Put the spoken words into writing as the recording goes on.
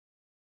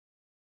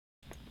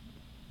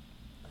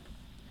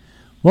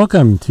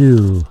Welcome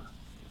to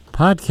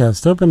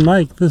Podcast Open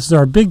Mic. This is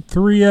our big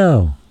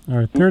 3-0,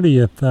 our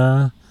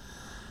 30th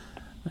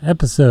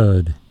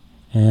episode.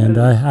 And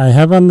I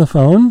have on the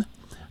phone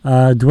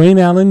Dwayne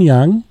Allen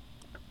Young.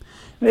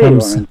 Hey,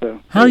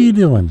 Lorenzo. How are you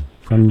doing?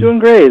 Doing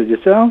great.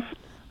 Yourself?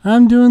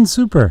 I'm doing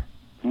super.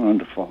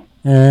 Wonderful.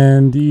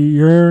 And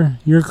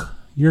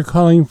you're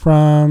calling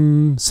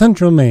from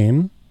Central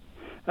Maine.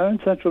 I'm in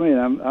Central Maine.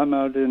 I'm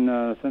out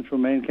in Central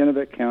Maine,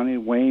 Kennebec County,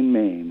 Wayne,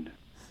 Maine.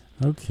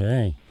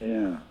 Okay.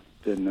 Yeah.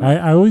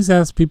 I always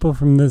ask people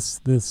from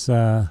this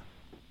part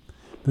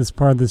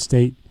of the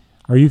state,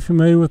 are you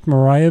familiar with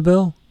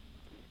Mariahville?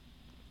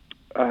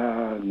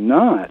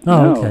 Not.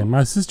 Oh, no. okay.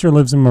 My sister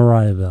lives in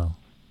Mariahville.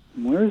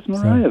 Where's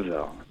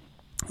Mariahville?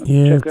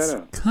 It's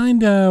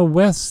kind of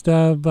west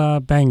of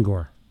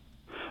Bangor.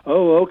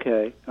 Oh,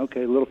 okay.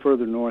 Okay, a little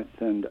further north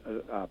and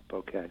up.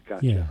 Okay,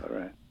 gotcha. Yeah. All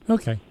right.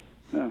 Okay.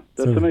 Yeah,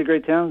 there's so many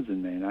great towns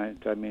in Maine.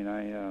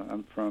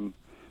 I'm from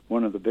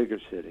one of the bigger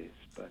cities,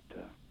 but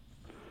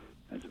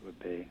as it would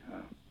be.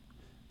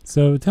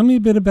 So tell me a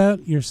bit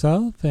about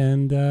yourself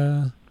and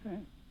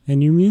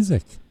your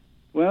music.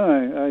 Well,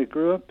 I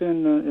grew up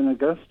in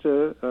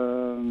Augusta,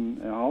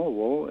 in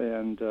Hollowell,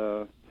 and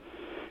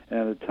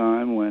at a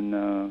time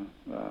when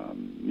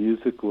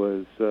music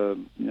was a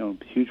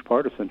huge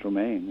part of Central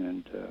Maine,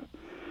 and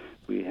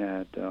we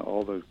had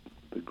all the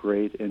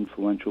great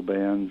influential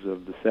bands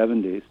of the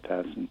 70s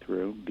passing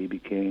through, B.B.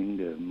 King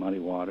to Muddy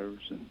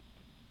Waters, and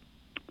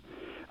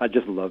I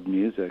just loved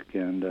music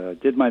and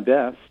did my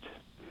best,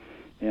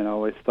 and I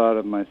always thought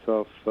of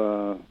myself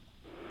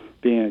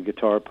being a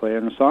guitar player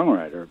and a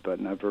songwriter, but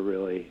never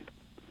really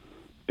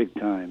big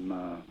time.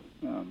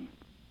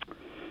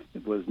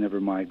 It was never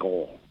my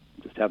goal.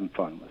 Just having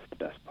fun was the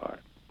best part.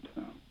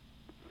 So.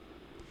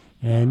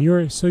 And you're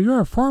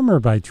a farmer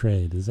by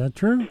trade, is that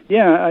true?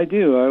 Yeah, I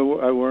do.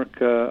 I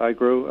work. I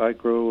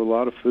grow a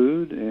lot of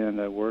food,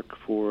 and I work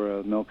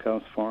for Milk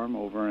House Farm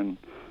over in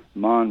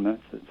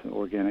Monmouth. It's an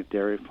organic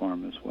dairy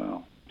farm as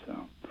well. So,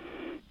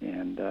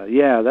 and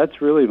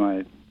that's really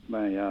my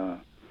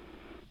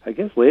I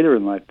guess later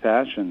in life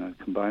passion.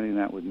 Combining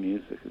that with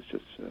music is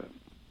just a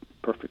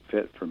perfect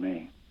fit for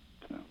me.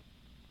 So.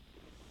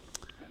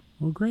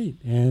 Well, great.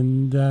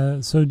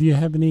 And so, do you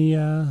have any?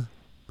 Do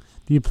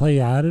you play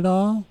out at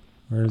all,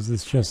 or is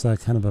this just a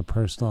kind of a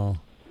personal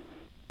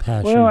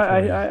passion? Well,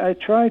 I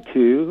try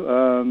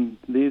to.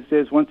 These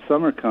days, once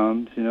summer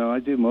comes, I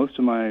do most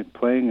of my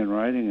playing and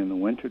writing in the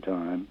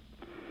wintertime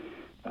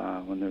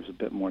when there's a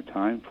bit more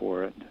time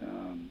for it.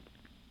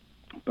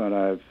 But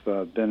I've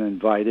been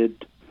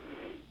invited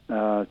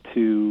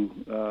to,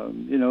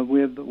 we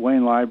have the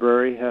Wayne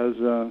Library has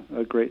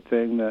a great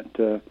thing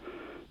that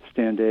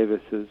Stan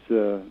Davis has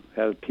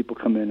had people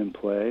come in and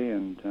play,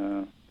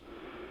 and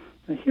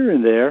here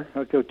and there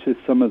I'll go to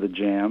some of the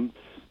jams,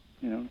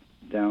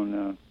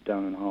 down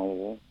in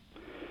Hollowell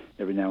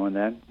every now and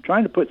then,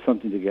 trying to put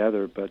something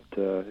together, but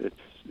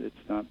it's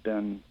not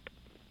been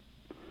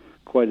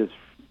quite as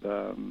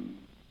it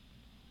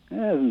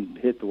hasn't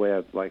hit the way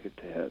I'd like it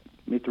to hit.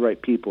 Meet the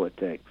right people it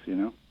takes,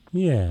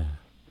 Yeah.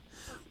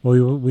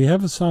 Well, we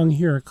have a song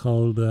here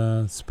called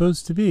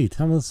 "Supposed to Be."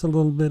 Tell us a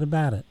little bit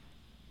about it.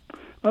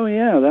 Oh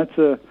yeah,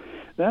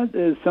 that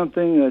is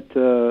something that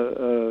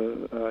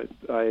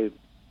I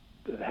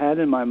had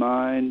in my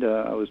mind.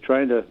 I was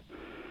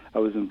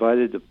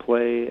invited to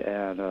play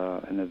at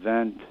an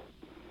event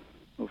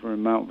over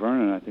in Mount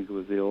Vernon. I think it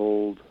was the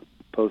old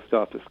Post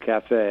Office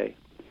Cafe,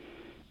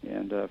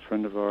 and a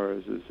friend of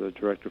ours is a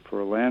director for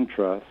a land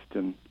trust,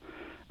 and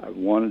I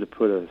wanted to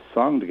put a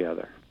song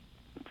together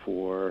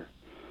for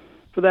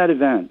that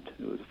event.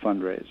 It was a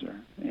fundraiser,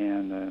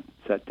 and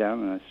sat down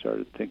and I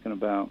started thinking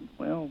about,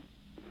 well,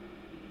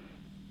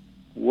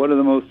 what are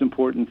the most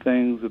important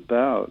things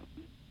about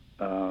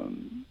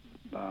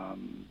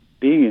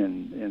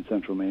being in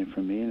Central Maine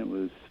for me? And it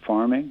was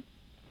farming,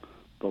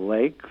 the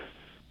lakes,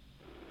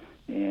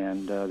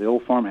 and the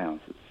old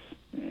farmhouses.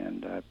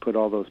 And I put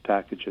all those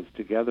packages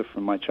together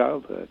from my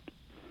childhood,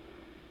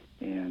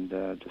 and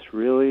just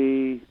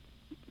really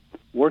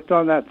worked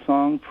on that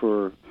song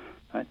for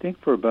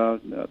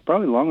about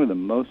probably longer than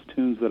most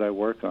tunes that I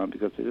work on,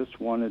 because I just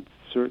wanted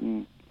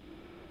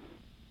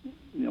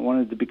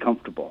wanted to be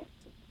comfortable,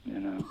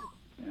 and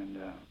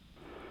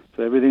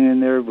so everything in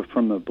there,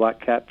 from the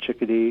black-capped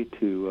chickadee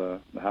to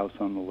the house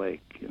on the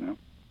lake,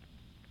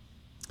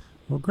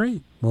 Well,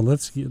 great. Well,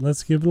 let's give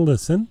it a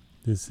listen.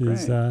 This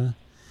is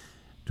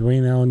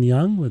Dwayne Allen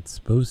Young with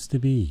 "Supposed to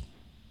Be."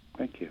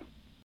 Thank you.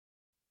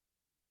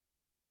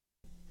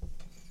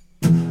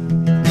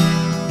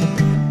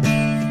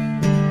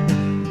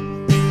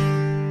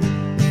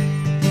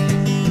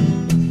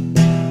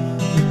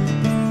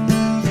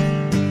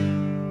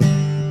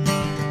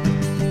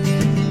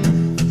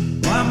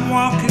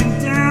 Walking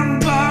down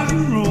by the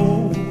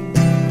road,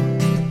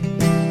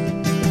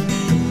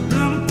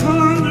 I'm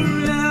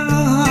pondering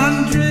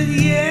 100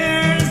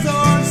 years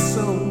or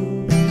so.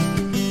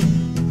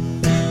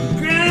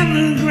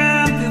 Grandma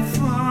grabbed the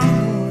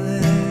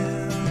phone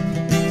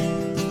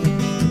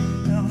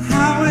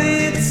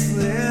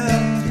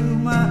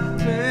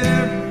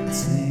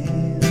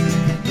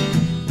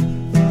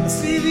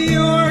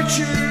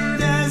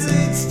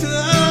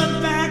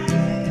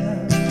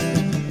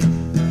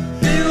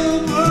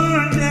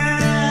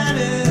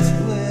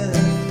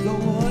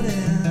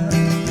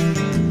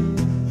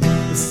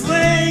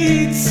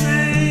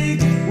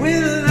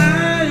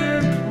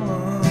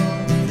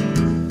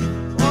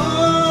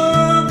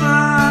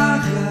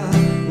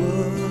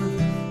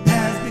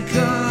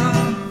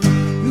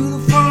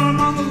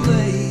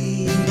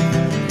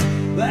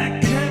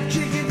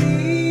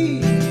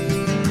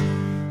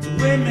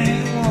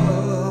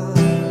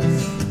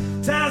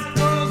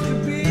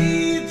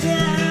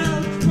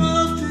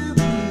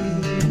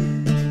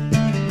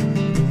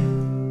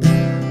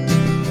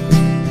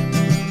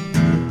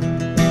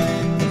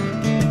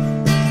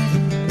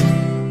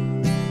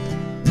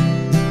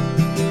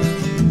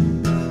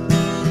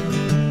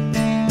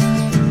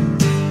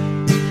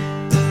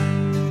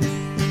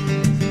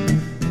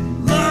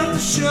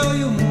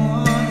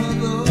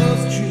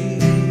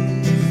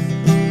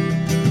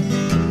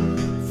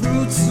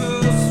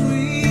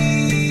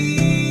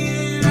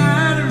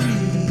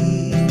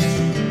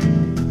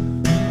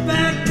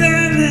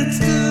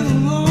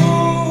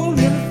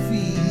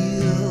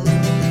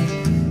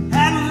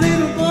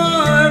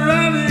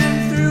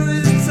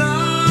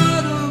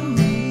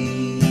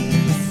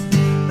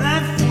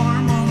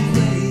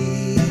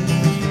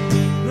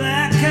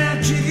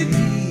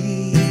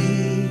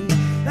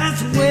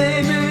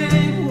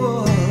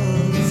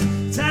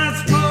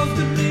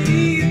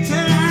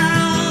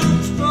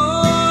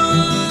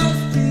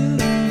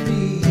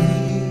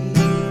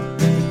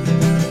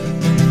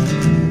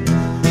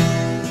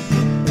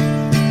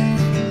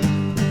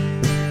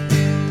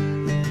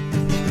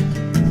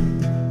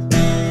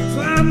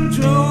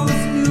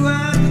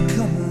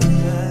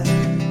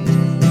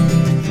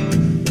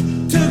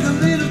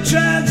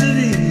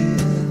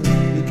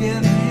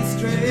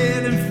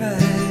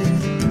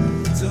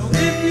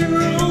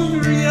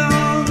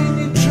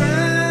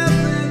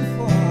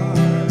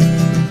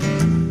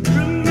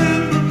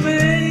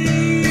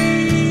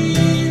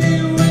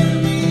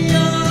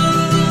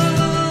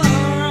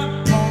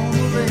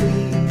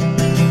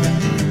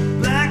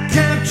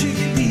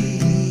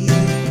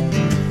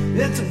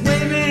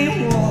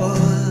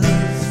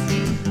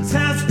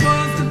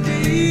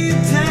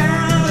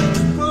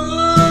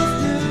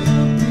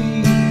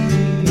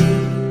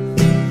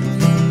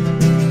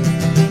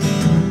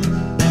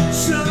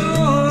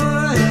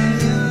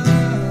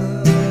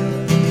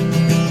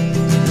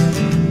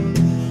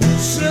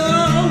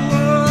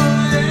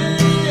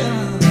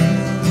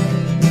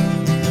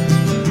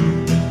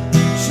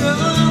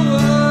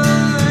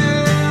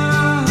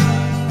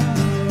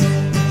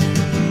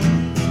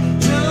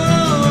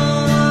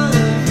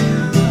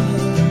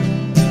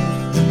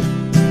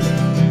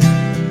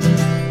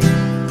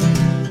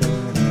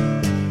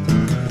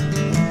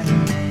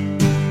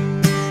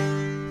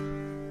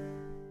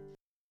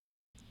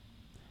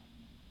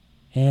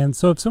And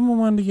so if someone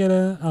wanted to get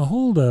a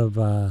hold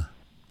of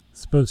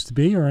Supposed to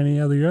Be or any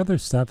of your other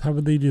stuff, how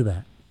would they do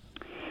that?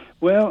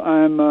 Well,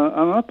 I'm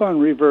up on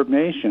Reverb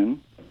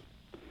Nation,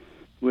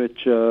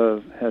 which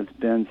has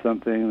been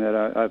something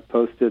that I've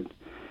posted.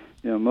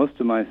 Most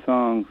of my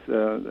songs,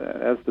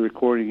 as the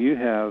recording you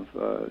have,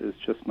 is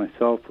just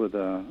myself with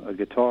a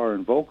guitar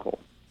and vocal.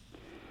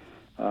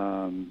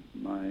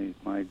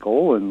 My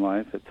goal in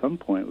life at some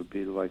point would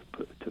be to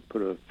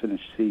put a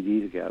finished CD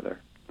together.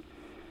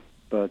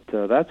 But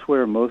that's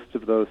where most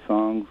of those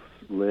songs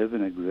live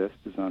and exist,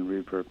 is on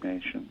Reverb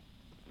Nation.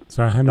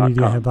 So how many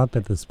do you have up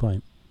at this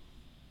point?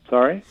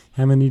 Sorry?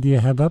 How many do you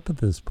have up at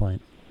this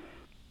point?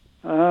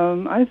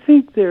 I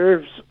think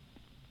there's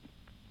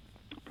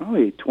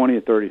probably 20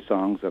 or 30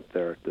 songs up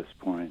there at this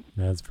point.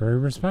 That's very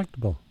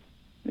respectable.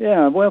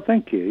 Yeah, well,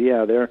 thank you.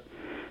 Yeah,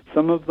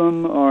 some of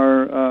them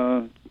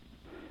are.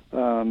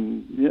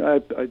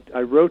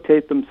 I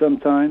rotate them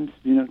sometimes,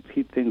 to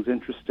keep things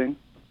interesting.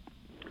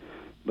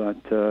 But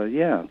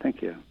yeah,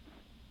 thank you.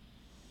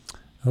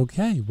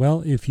 Okay,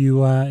 well, if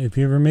you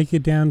ever make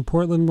it down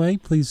Portland Way,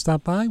 please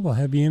stop by. We'll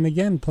have you in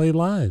again, play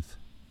live.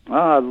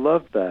 I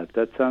love that.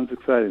 That sounds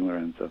exciting,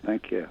 Lorenzo.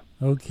 Thank you.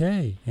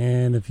 Okay,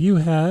 and if you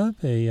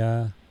have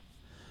an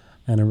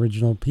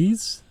original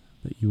piece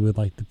that you would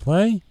like to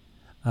play,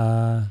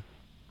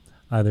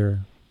 either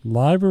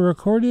live or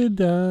recorded,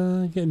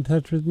 get in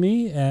touch with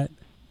me at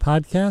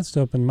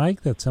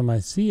podcastopenmic, that's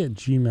MIC, at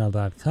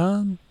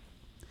gmail.com.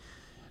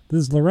 This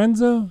is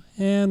Lorenzo,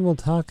 and we'll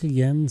talk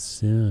again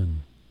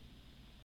soon.